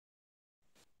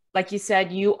like you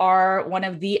said, you are one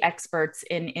of the experts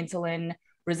in insulin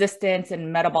resistance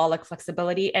and metabolic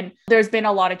flexibility. And there's been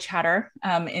a lot of chatter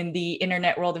in the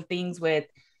internet world of things with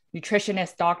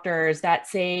nutritionists, doctors that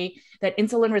say that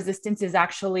insulin resistance is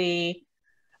actually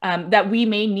that we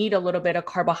may need a little bit of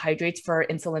carbohydrates for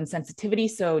insulin sensitivity.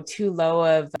 So too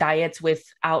low of diets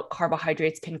without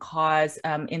carbohydrates can cause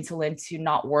insulin to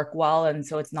not work well. And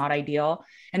so it's not ideal.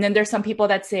 And then there's some people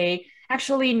that say,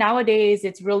 actually, nowadays,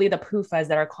 it's really the PUFAs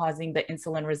that are causing the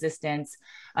insulin resistance,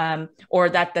 or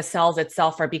that the cells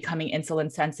itself are becoming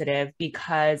insulin sensitive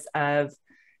because of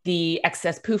the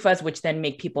excess PUFAs, which then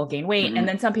make people gain weight. Mm-hmm. And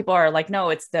then some people are like, no,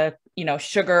 it's the,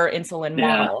 sugar insulin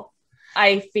model.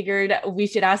 I figured we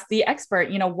should ask the expert,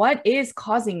 what is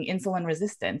causing insulin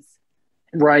resistance?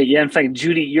 Right. Yeah. In fact,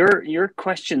 Judy, your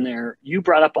question there, you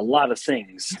brought up a lot of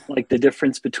things, like the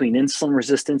difference between insulin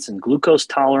resistance and glucose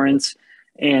tolerance,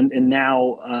 and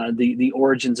now the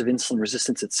origins of insulin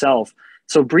resistance itself.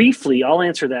 So briefly, I'll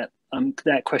answer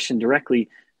that question directly.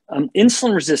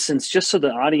 Insulin resistance, just so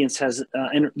the audience has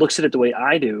and looks at it the way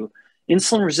I do,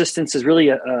 insulin resistance is really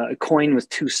a coin with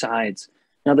two sides.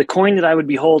 Now, the coin that I would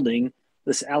be holding,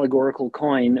 this allegorical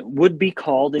coin, would be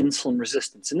called insulin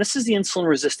resistance. And this is the insulin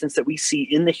resistance that we see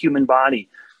in the human body,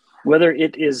 whether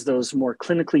it is those more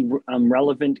clinically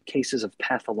relevant cases of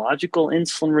pathological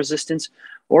insulin resistance,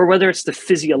 or whether it's the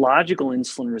physiological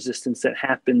insulin resistance that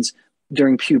happens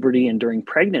during puberty and during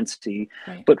pregnancy.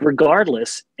 Right. But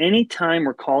regardless, anytime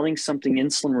we're calling something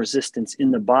insulin resistance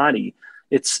in the body,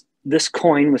 it's this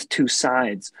coin with two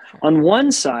sides. Sure. On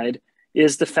one side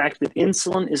is the fact that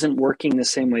insulin isn't working the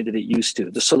same way that it used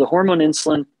to. So the hormone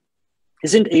insulin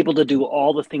isn't able to do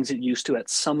all the things it used to at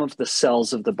some of the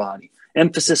cells of the body.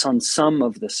 Emphasis on some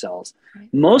of the cells.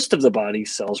 Right. Most of the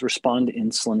body's cells respond to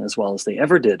insulin as well as they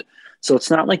ever did. So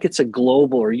it's not like it's a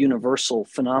global or universal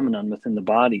phenomenon within the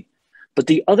body. But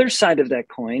the other side of that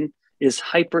coin is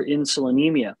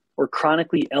hyperinsulinemia, or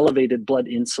chronically elevated blood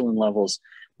insulin levels.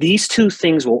 These two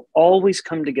things will always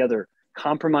come together: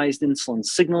 compromised insulin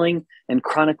signaling and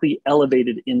chronically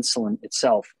elevated insulin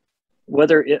itself.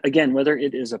 Whether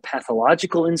it is a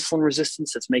pathological insulin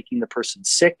resistance that's making the person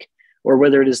sick, or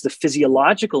whether it is the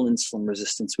physiological insulin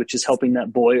resistance, which is helping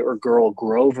that boy or girl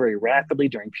grow very rapidly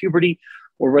during puberty,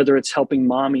 or whether it's helping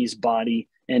mommy's body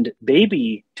and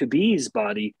baby-to-be's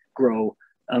body grow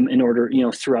in order,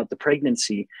 throughout the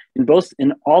pregnancy.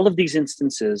 In all of these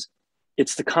instances,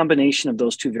 it's the combination of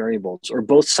those two variables, or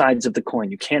both sides of the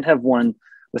coin. You can't have one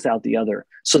without the other.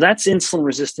 So that's insulin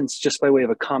resistance, just by way of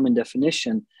a common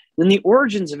definition. Then the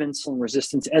origins of insulin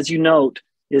resistance, as you note,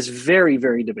 is very,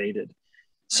 very debated.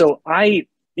 So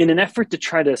in an effort to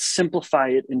try to simplify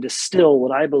it and distill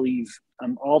what I believe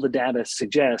all the data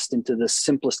suggest into the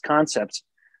simplest concepts,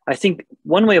 I think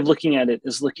one way of looking at it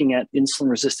is looking at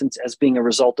insulin resistance as being a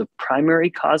result of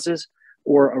primary causes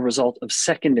or a result of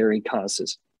secondary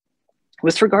causes.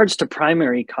 With regards to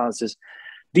primary causes,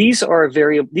 these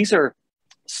are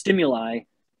stimuli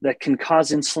that can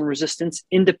cause insulin resistance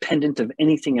independent of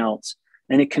anything else.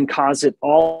 And it can cause it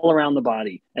all around the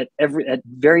body at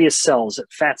various cells,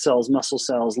 at fat cells, muscle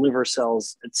cells, liver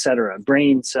cells, etc.,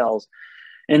 brain cells.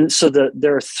 And so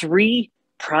there are three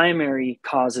primary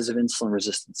causes of insulin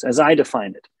resistance, as I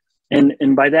define it.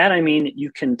 And by that, I mean,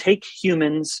 you can take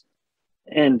humans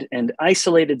and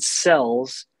isolated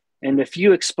cells, and if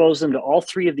you expose them to all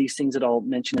three of these things that I'll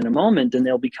mention in a moment, then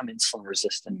they'll become insulin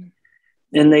resistant.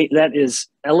 And that is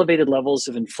elevated levels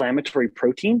of inflammatory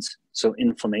proteins, so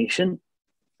inflammation,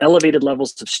 elevated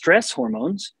levels of stress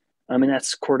hormones, and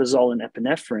that's cortisol and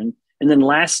epinephrine. And then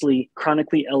lastly,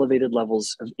 chronically elevated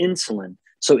levels of insulin.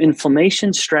 So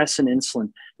inflammation, stress, and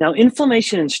insulin. Now,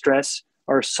 inflammation and stress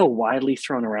are so widely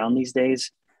thrown around these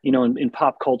days. In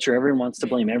pop culture, everyone wants to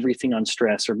blame everything on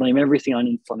stress or blame everything on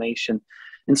inflammation.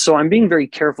 And so I'm being very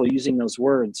careful using those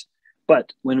words.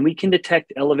 But when we can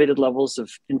detect elevated levels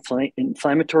of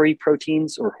inflammatory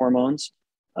proteins or hormones,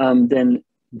 then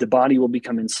the body will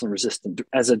become insulin resistant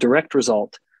as a direct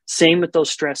result. Same with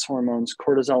those stress hormones,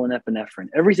 cortisol and epinephrine.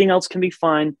 Everything else can be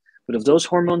fine, but if those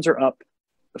hormones are up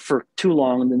for too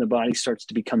long, then the body starts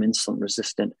to become insulin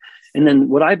resistant. And then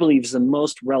what I believe is the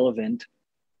most relevant,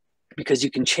 because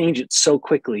you can change it so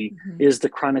quickly, is the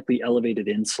chronically elevated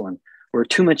insulin, where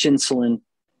too much insulin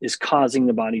is causing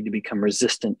the body to become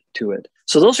resistant to it.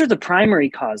 So those are the primary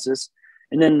causes.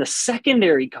 And then the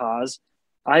secondary cause,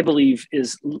 I believe,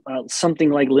 is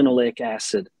something like linoleic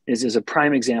acid is a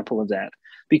prime example of that,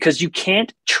 because you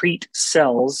can't treat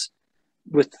cells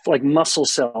with, like muscle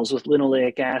cells, with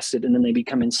linoleic acid and then they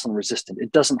become insulin resistant.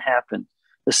 It doesn't happen.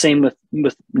 The same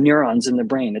with neurons in the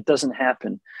brain. It doesn't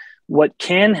happen. What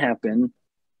can happen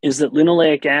is that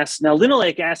linoleic acid, now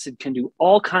linoleic acid can do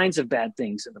all kinds of bad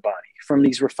things in the body from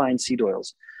these refined seed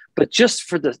oils, but just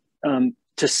for the,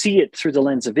 to see it through the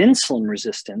lens of insulin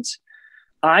resistance,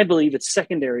 I believe it's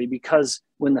secondary because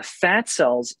when the fat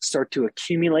cells start to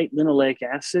accumulate linoleic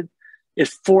acid, it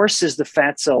forces the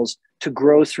fat cells to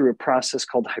grow through a process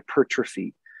called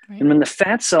hypertrophy. Right. And when the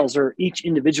fat cells are each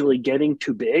individually getting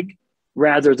too big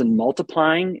rather than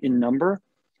multiplying in number,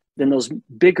 then those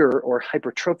bigger or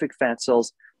hypertrophic fat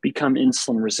cells become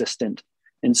insulin resistant.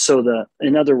 And so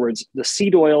in other words, the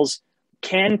seed oils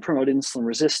can promote insulin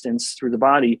resistance through the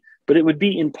body, but it would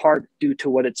be in part due to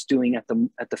what it's doing at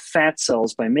the fat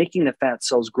cells by making the fat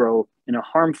cells grow in a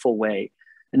harmful way.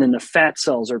 And then the fat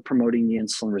cells are promoting the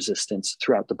insulin resistance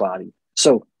throughout the body.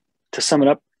 So to sum it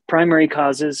up, primary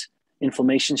causes,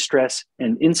 inflammation, stress,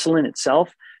 and insulin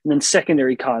itself, and then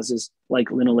secondary causes like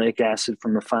linoleic acid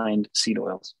from refined seed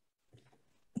oils.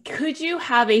 Could you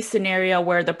have a scenario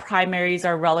where the primaries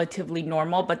are relatively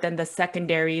normal, but then the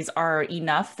secondaries are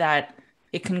enough that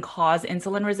it can cause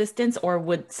insulin resistance, or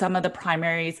would some of the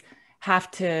primaries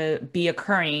have to be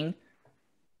occurring?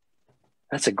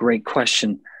 That's a great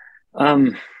question.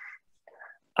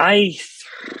 I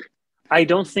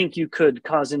don't think you could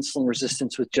cause insulin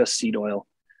resistance with just seed oil.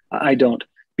 I don't,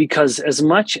 because as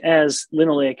much as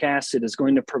linoleic acid is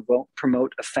going to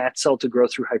promote a fat cell to grow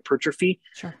through hypertrophy,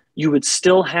 sure, you would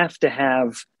still have to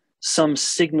have some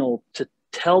signal to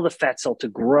tell the fat cell to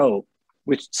grow,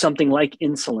 which something like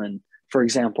insulin, for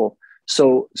example.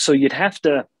 So you'd have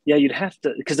to,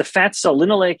 because the fat cell,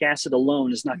 linoleic acid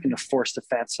alone is not going to force the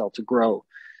fat cell to grow.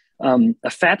 A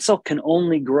fat cell can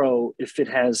only grow if it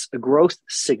has a growth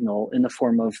signal in the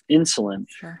form of insulin.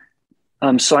 Sure.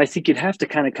 So I think you'd have to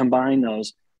kind of combine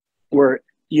those, where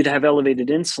you'd have elevated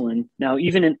insulin. Now,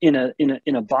 even in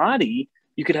a body,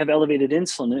 you could have elevated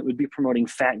insulin, and it would be promoting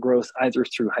fat growth either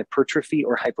through hypertrophy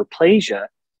or hyperplasia.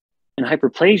 And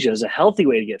hyperplasia is a healthy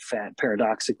way to get fat,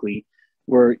 paradoxically,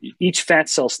 where each fat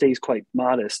cell stays quite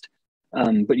modest,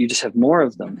 but you just have more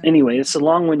of them. Anyway, it's a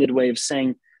long-winded way of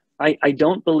saying I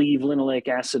don't believe linoleic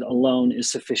acid alone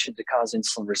is sufficient to cause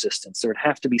insulin resistance. There would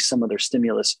have to be some other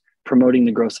stimulus promoting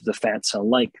the growth of the fat cell,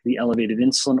 like the elevated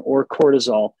insulin or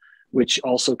cortisol, which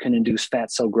also can induce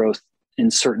fat cell growth in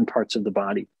certain parts of the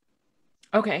body.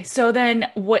 Okay, so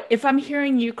then what, if I'm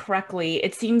hearing you correctly,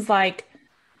 it seems like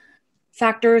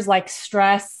factors like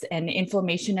stress and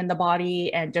inflammation in the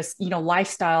body and just,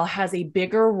 lifestyle has a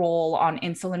bigger role on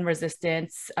insulin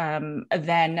resistance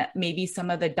than maybe some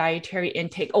of the dietary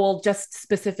intake. Well, just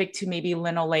specific to maybe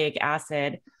linoleic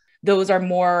acid, those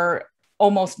are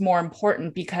almost more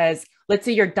important, because let's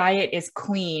say your diet is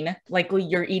clean, likely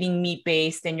you're eating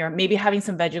meat-based and you're maybe having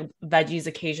some veggies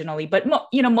occasionally, but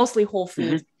mostly whole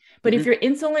foods. Mm-hmm. But if your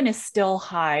insulin is still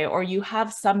high or you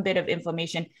have some bit of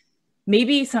inflammation,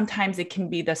 maybe sometimes it can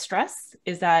be the stress.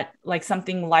 Is that like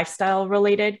something lifestyle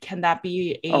related? Can that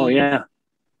be Oh, yeah.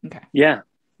 Okay.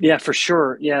 Yeah, for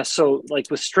sure. Yeah. So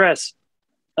like with stress,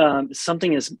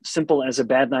 something as simple as a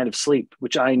bad night of sleep,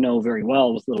 which I know very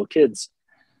well with little kids.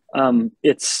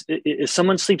 If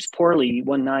someone sleeps poorly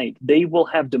one night, they will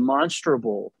have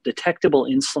demonstrable, detectable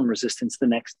insulin resistance the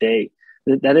next day.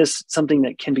 That is something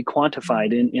that can be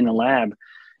quantified in a lab.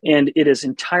 And it is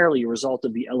entirely a result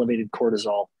of the elevated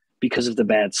cortisol because of the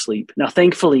bad sleep. Now,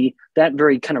 thankfully, that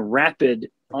very kind of rapid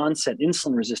onset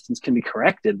insulin resistance can be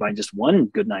corrected by just one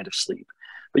good night of sleep.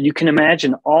 But you can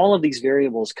imagine all of these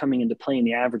variables coming into play in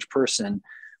the average person,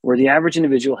 where the average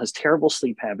individual has terrible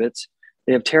sleep habits.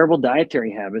 They have terrible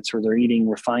dietary habits where they're eating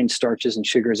refined starches and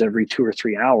sugars every 2 or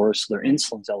 3 hours. So their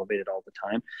insulin's elevated all the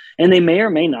time. And they may or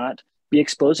may not be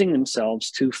exposing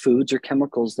themselves to foods or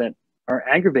chemicals that are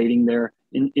aggravating their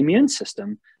immune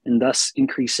system and thus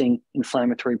increasing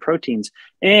inflammatory proteins.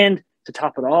 And to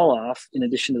top it all off, in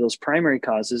addition to those primary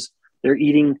causes, they're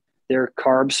eating their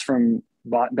carbs from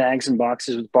bags and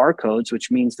boxes with barcodes, which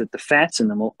means that the fats in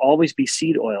them will always be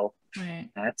seed oil. Right.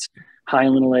 That's high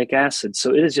in linoleic acid.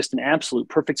 So it is just an absolute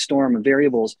perfect storm of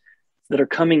variables that are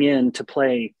coming in to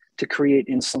play to create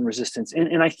insulin resistance.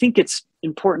 And I think it's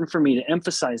important for me to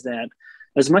emphasize that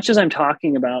as much as I'm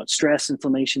talking about stress,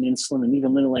 inflammation, insulin, and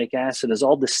even linoleic acid as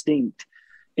all distinct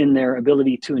in their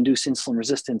ability to induce insulin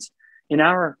resistance, in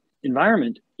our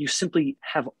environment, you simply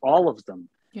have all of them.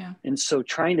 Yeah. And so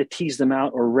trying to tease them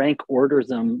out or rank order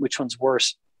them, which one's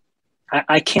worse,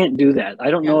 I can't do that.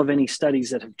 I don't know of any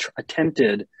studies that have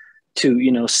attempted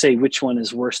to, say which one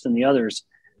is worse than the others.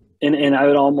 And I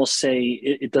would almost say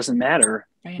it doesn't matter.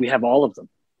 Right. We have all of them.